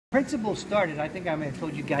Principle started, I think I may have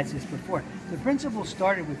told you guys this before, the principle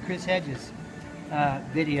started with Chris Hedges'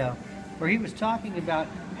 video, where he was talking about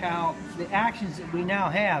how the actions that we now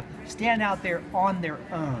have stand out there on their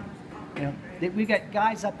own. You know, that we got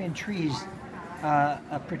guys up in trees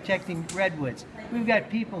protecting redwoods. We've got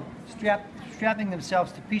people strapping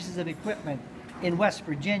themselves to pieces of equipment in West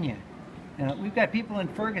Virginia. We've got people in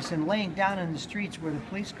Ferguson laying down in the streets where the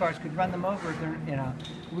police cars could run them over.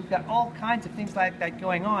 We've got all kinds of things like that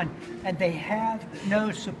going on, and they have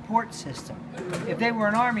no support system. If they were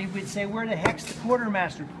an army, we'd say, where the heck's the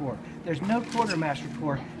quartermaster corps? There's no quartermaster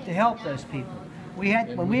corps to help those people.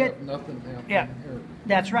 Nothing happening yeah, here.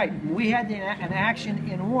 That's right. When we had an action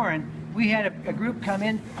in Warren, we had a group come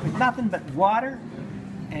in with nothing but water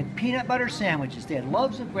and peanut butter sandwiches. They had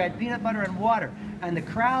loaves of bread, peanut butter, and water. And the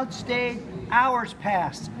crowd stayed hours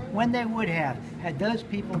past when they would have had those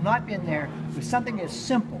people not been there with something as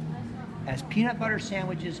simple as peanut butter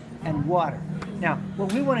sandwiches and water. Now,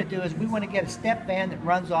 what we want to do is we want to get a step van that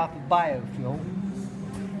runs off of biofuel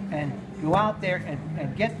and go out there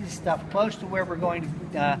and get this stuff close to where we're going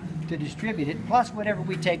to distribute it, plus whatever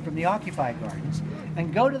we take from the Occupy Gardens,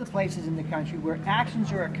 and go to the places in the country where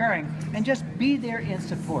actions are occurring and just be there in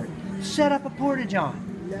support. Set up a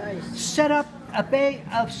porta-john. Nice. Set up a bay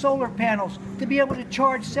of solar panels to be able to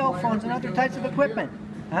charge cell phones and other types of equipment.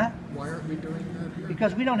 Huh? Why aren't we doing that here?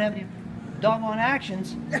 Because we don't have any doggone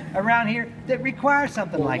actions around here that require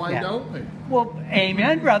something like that. Why don't we? Well,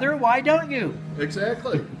 amen, brother. Why don't you?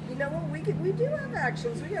 Exactly. You know what? We do have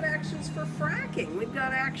actions. We got actions for fracking. We've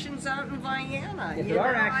got actions out in Vienna. Yeah,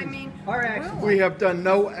 our actions. We have done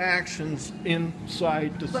no actions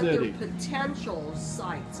inside the city. But they're potential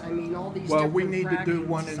sites. I mean, all these. Well, we need to fracking do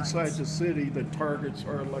one sites. inside the city that targets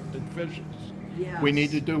our elected officials. Yes. We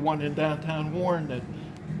need to do one in downtown Warren that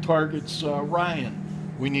targets Ryan.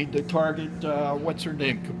 We need to target what's her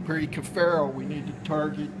name, Capri Cafaro. We need to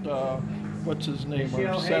target what's his name,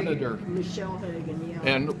 our senator. Michelle Hagan,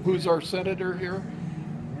 yeah. And who's our senator here?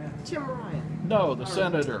 Tim Ryan. No, the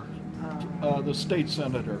senator, the state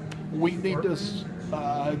senator. We need to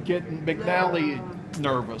get McNally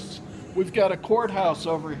nervous. We've got a courthouse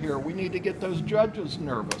over here. We need to get those judges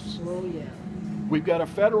nervous. Oh, yeah. We've got a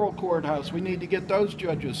federal courthouse. We need to get those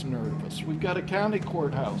judges nervous. We've got a county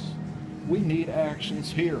courthouse. We need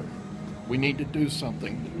actions here. We need to do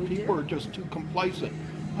something. People are just too complacent.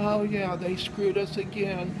 Oh yeah, they screwed us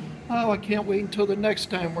again. Oh, I can't wait until the next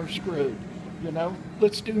time we're screwed. You know,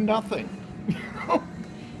 let's do nothing.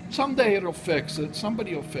 Someday it'll fix it.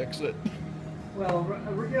 Somebody will fix it. Well,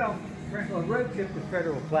 a road trip to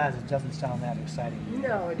Federal Plaza doesn't sound that exciting.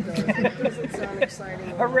 No, it doesn't. It doesn't sound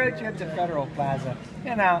exciting. A road trip to Federal Plaza.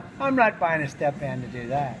 You know, I'm not buying a step van to do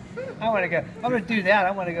that. I'm going to do that.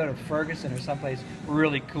 I want to go to Ferguson or someplace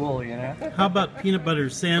really cool, you know. How about peanut butter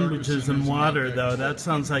sandwiches and water, though? That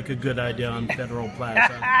sounds like a good idea on Federal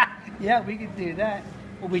Plaza. Yeah, we could do that.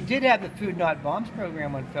 Well, we did have the Food Not Bombs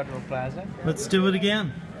program on Federal Plaza. Let's do it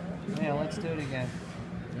again. Yeah, let's do it again.